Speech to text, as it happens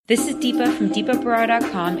This is Deepa from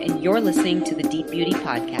deepabarra.com, and you're listening to the Deep Beauty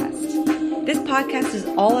Podcast. This podcast is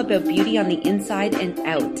all about beauty on the inside and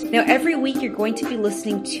out. Now, every week you're going to be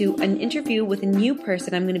listening to an interview with a new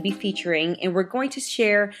person I'm going to be featuring, and we're going to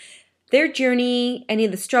share their journey, any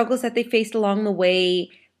of the struggles that they faced along the way,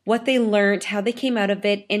 what they learned, how they came out of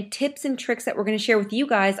it, and tips and tricks that we're going to share with you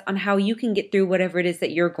guys on how you can get through whatever it is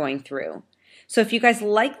that you're going through. So if you guys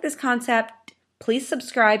like this concept, please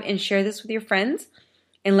subscribe and share this with your friends.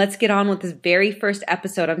 And let's get on with this very first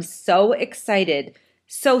episode. I'm so excited.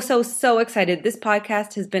 So excited. This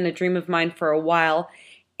podcast has been a dream of mine for a while.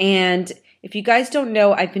 And if you guys don't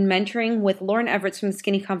know, I've been mentoring with Lauren Everett from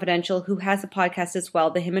Skinny Confidential, who has a podcast as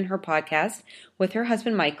well, the Him and Her podcast, with her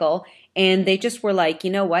husband, Michael. And they just were like,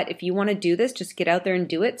 you know what? If you want to do this, just get out there and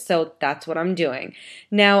do it. So that's what I'm doing.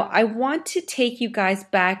 Now, I want to take you guys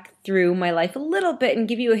back through my life a little bit and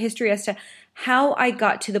give you a history as to how I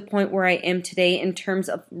got to the point where I am today in terms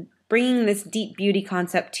of bringing this deep beauty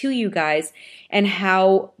concept to you guys and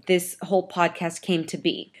how this whole podcast came to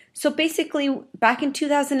be. So basically, back in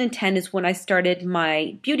 2010 is when I started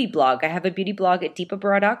my beauty blog. I have a beauty blog at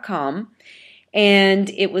deepabarra.com, and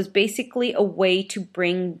it was basically a way to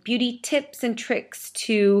bring beauty tips and tricks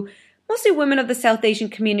to mostly women of the South Asian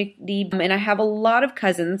community. And I have a lot of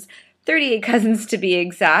cousins, 38 cousins to be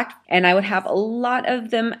exact, and I would have a lot of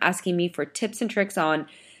them asking me for tips and tricks on,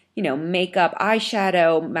 makeup,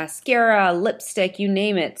 eyeshadow, mascara, lipstick, you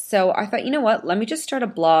name it. So I thought, you know what, let me just start a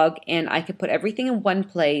blog and I could put everything in one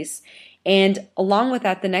place. And along with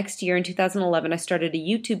that, the next year in 2011, I started a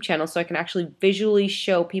YouTube channel so I can actually visually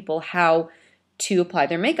show people how to apply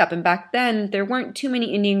their makeup. And back then, there weren't too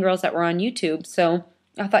many Indian girls that were on YouTube. So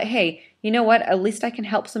I thought, hey, you know what, at least I can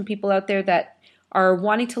help some people out there that are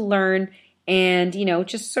wanting to learn and,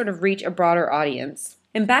 just sort of reach a broader audience.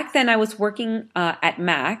 And back then I was working at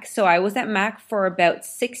MAC. So I was at MAC for about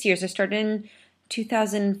 6 years. I started in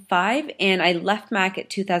 2005 and I left MAC at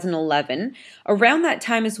 2011. Around that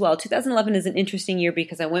time as well, 2011 is an interesting year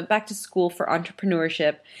because I went back to school for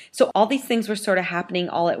entrepreneurship. So all these things were sort of happening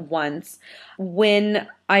all at once. When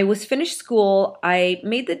I was finished school, I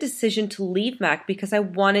made the decision to leave MAC because I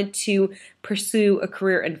wanted to pursue a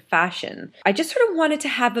career in fashion. I just sort of wanted to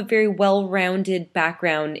have a very well-rounded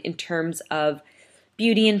background in terms of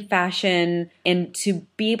beauty and fashion and to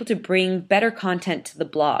be able to bring better content to the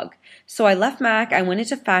blog. So I left MAC, I went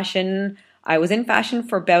into fashion. I was in fashion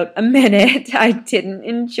for about a minute. I didn't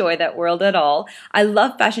enjoy that world at all. I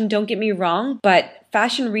love fashion, don't get me wrong, but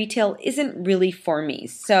fashion retail isn't really for me.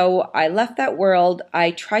 So I left that world. I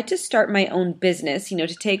tried to start my own business, to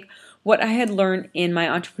take what I had learned in my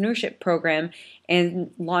entrepreneurship program and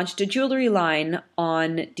launched a jewelry line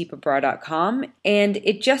on deepabarra.com. And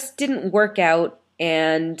it just didn't work out.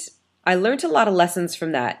 And I learned a lot of lessons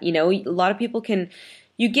from that. A lot of people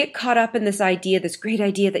you get caught up in this idea, this great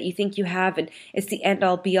idea that you think you have, and it's the end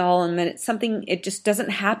all be all, and then it just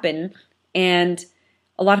doesn't happen. And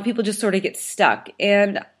a lot of people just sort of get stuck.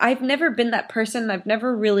 And I've never been that person. I've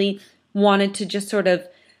never really wanted to just sort of,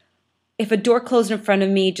 if a door closed in front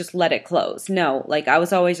of me, just let it close. No, I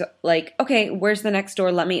was always like, okay, where's the next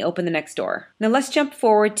door? Let me open the next door. Now let's jump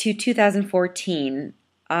forward to 2014.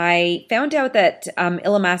 I found out that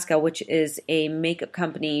Illamasqua, which is a makeup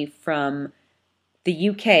company from the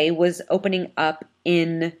UK, was opening up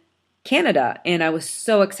in Canada. And I was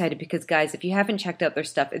so excited because, guys, if you haven't checked out their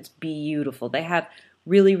stuff, it's beautiful. They have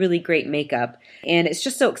really, really great makeup. And it's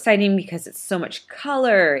just so exciting because it's so much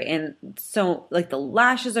color and so, the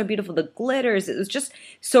lashes are beautiful, the glitters. It was just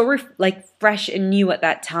so, fresh and new at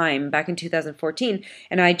that time, back in 2014.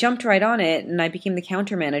 And I jumped right on it and I became the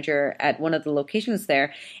counter manager at one of the locations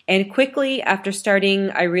there. And quickly after starting,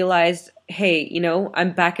 I realized, hey,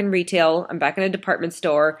 I'm back in retail. I'm back in a department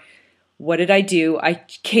store. What did I do? I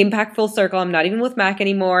came back full circle. I'm not even with MAC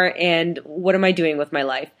anymore. And what am I doing with my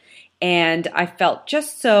life? And I felt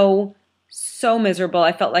just so miserable.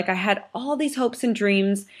 I felt like I had all these hopes and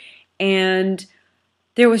dreams and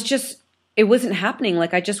it wasn't happening.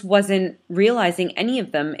 I just wasn't realizing any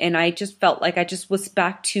of them. And I just felt like I just was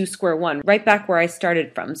back to square one, right back where I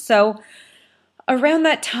started from. So around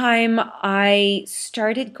that time, I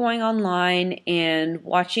started going online and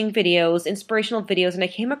watching videos, inspirational videos, and I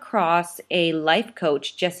came across a life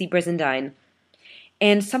coach, Jesse Brizendine.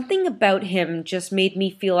 And something about him just made me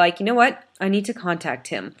feel like, you know what? I need to contact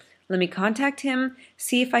him. Let me contact him,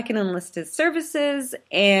 see if I can enlist his services,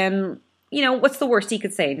 and, what's the worst he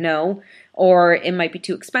could say? No, or it might be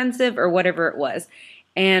too expensive, or whatever it was.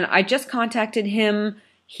 And I just contacted him.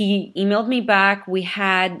 He emailed me back. We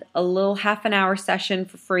had a little half an hour session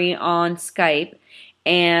for free on Skype,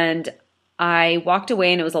 and I walked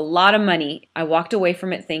away and it was a lot of money. I walked away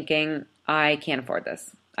from it thinking, I can't afford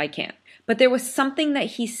this. I can't. But there was something that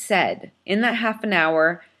he said in that half an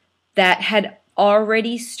hour that had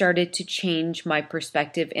already started to change my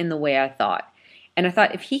perspective in the way I thought. And I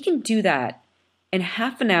thought, if he can do that in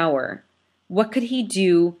half an hour, what could he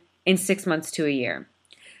do in 6 months to a year?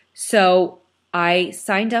 So I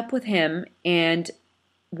signed up with him and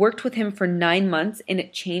worked with him for 9 months, and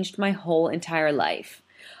it changed my whole entire life.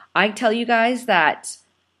 I tell you guys that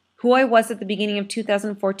who I was at the beginning of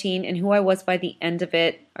 2014 and who I was by the end of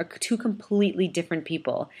it are two completely different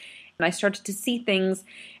people. And I started to see things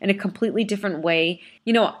in a completely different way.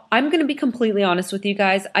 You know, I'm going to be completely honest with you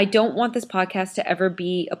guys. I don't want this podcast to ever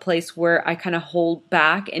be a place where I kind of hold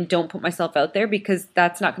back and don't put myself out there, because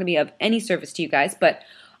that's not going to be of any service to you guys. But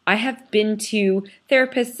I have been to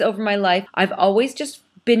therapists over my life. I've always just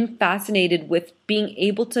been fascinated with being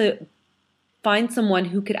able to find someone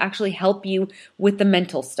who could actually help you with the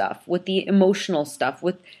mental stuff, with the emotional stuff,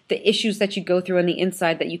 with the issues that you go through on the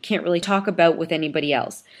inside that you can't really talk about with anybody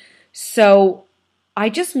else. So I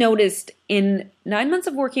just noticed in 9 months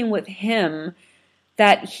of working with him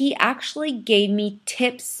that he actually gave me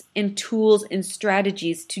tips and tools and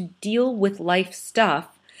strategies to deal with life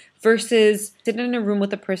stuff versus sitting in a room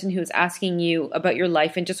with a person who's asking you about your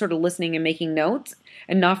life and just sort of listening and making notes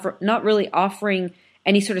and not really offering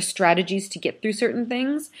any sort of strategies to get through certain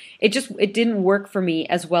things. It didn't work for me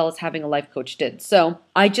as well as having a life coach did. So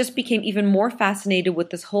I just became even more fascinated with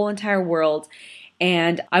this whole entire world.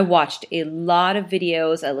 And I watched a lot of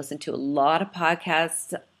videos. I listened to a lot of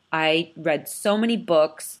podcasts. I read so many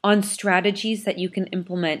books on strategies that you can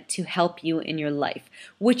implement to help you in your life,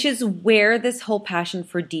 which is where this whole passion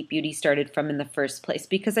for Deep Beauty started from in the first place.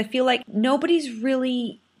 Because I feel like nobody's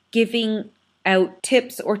really giving out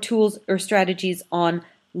tips or tools or strategies on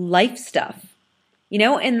life stuff, you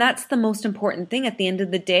know, and that's the most important thing. At the end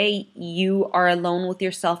of the day, you are alone with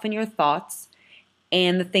yourself and your thoughts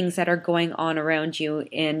and the things that are going on around you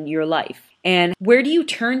in your life. And where do you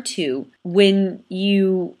turn to when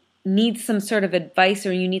you need some sort of advice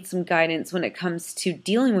or you need some guidance when it comes to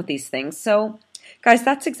dealing with these things? So, guys,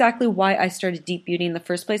 that's exactly why I started Deep Beauty in the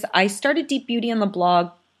first place. I started Deep Beauty on the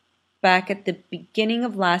blog back at the beginning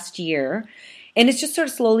of last year, and it's just sort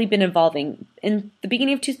of slowly been evolving. In the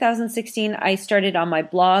beginning of 2016, I started on my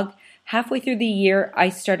blog. Halfway through the year, I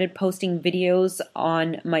started posting videos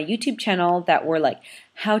on my YouTube channel that were like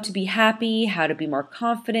how to be happy, how to be more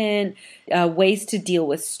confident, ways to deal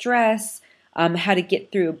with stress, how to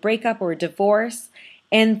get through a breakup or a divorce.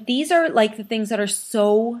 And these are like the things that are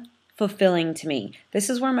so fulfilling to me. This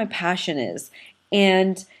is where my passion is.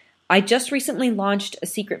 And I just recently launched a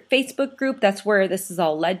secret Facebook group. That's where this is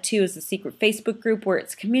all led to, is a secret Facebook group where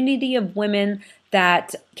it's a community of women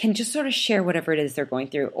that can just sort of share whatever it is they're going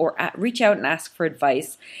through or reach out and ask for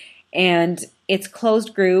advice. And it's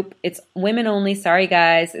closed group. It's women only. Sorry,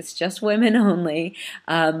 guys. It's just women only.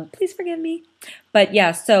 Please forgive me. But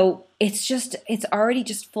yeah, so it's already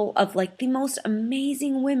just full of like the most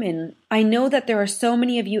amazing women. I know that there are so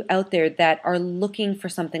many of you out there that are looking for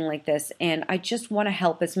something like this, and I just want to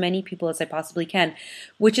help as many people as I possibly can,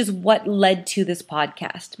 which is what led to this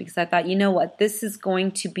podcast, because I thought, you know what, this is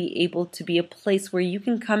going to be able to be a place where you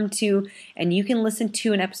can come to and you can listen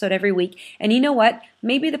to an episode every week. And you know what,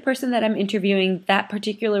 maybe the person that I'm interviewing that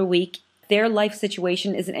particular week, their life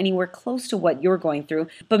situation isn't anywhere close to what you're going through,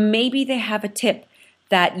 but maybe they have a tip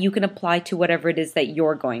that you can apply to whatever it is that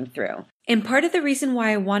you're going through. And part of the reason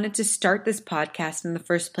why I wanted to start this podcast in the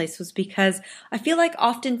first place was because I feel like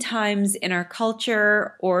oftentimes in our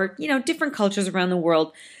culture or, you know, different cultures around the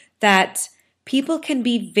world, that people can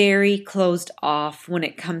be very closed off when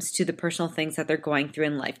it comes to the personal things that they're going through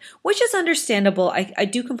in life, which is understandable. I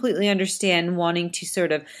do completely understand wanting to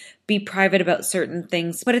sort of be private about certain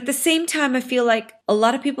things. But at the same time, I feel like a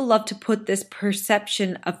lot of people love to put this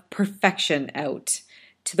perception of perfection out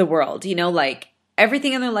to the world, you know, like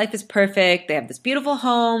everything in their life is perfect. They have this beautiful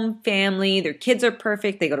home, family, their kids are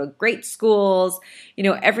perfect. They go to great schools, you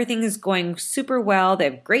know, everything is going super well. They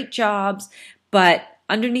have great jobs, but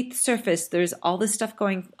underneath the surface, there's all this stuff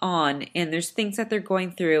going on, and there's things that they're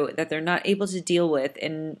going through that they're not able to deal with,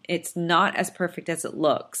 and it's not as perfect as it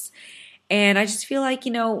looks. And I just feel like,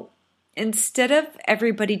 you know, instead of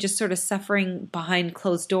everybody just sort of suffering behind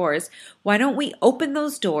closed doors, why don't we open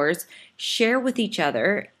those doors, share with each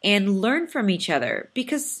other, and learn from each other?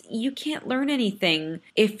 Because you can't learn anything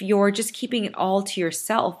if you're just keeping it all to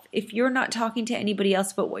yourself. If you're not talking to anybody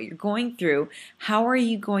else about what you're going through, how are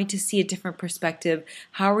you going to see a different perspective?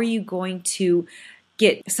 How are you going to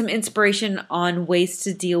get some inspiration on ways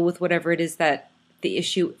to deal with whatever it is that the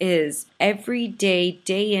issue is? Every day,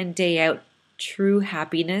 day in, day out, true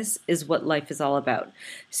happiness is what life is all about.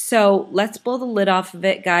 So let's blow the lid off of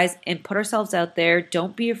it, guys, and put ourselves out there.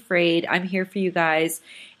 Don't be afraid. I'm here for you guys.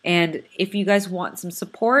 And if you guys want some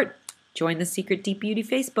support, join the Secret Deep Beauty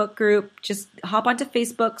Facebook group. Just hop onto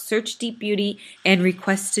Facebook, search Deep Beauty, and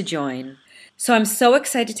request to join. So I'm so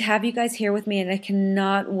excited to have you guys here with me, and I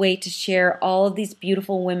cannot wait to share all of these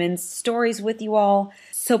beautiful women's stories with you all.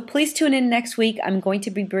 So please tune in next week. I'm going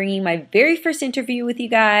to be bringing my very first interview with you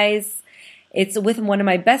guys. It's with one of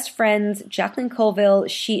my best friends, Jacqueline Colville.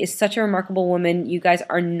 She is such a remarkable woman. You guys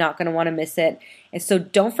are not going to want to miss it. And so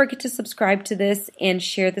don't forget to subscribe to this and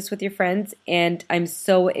share this with your friends. And I'm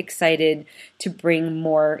so excited to bring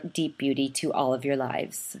more deep beauty to all of your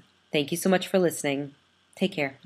lives. Thank you so much for listening. Take care.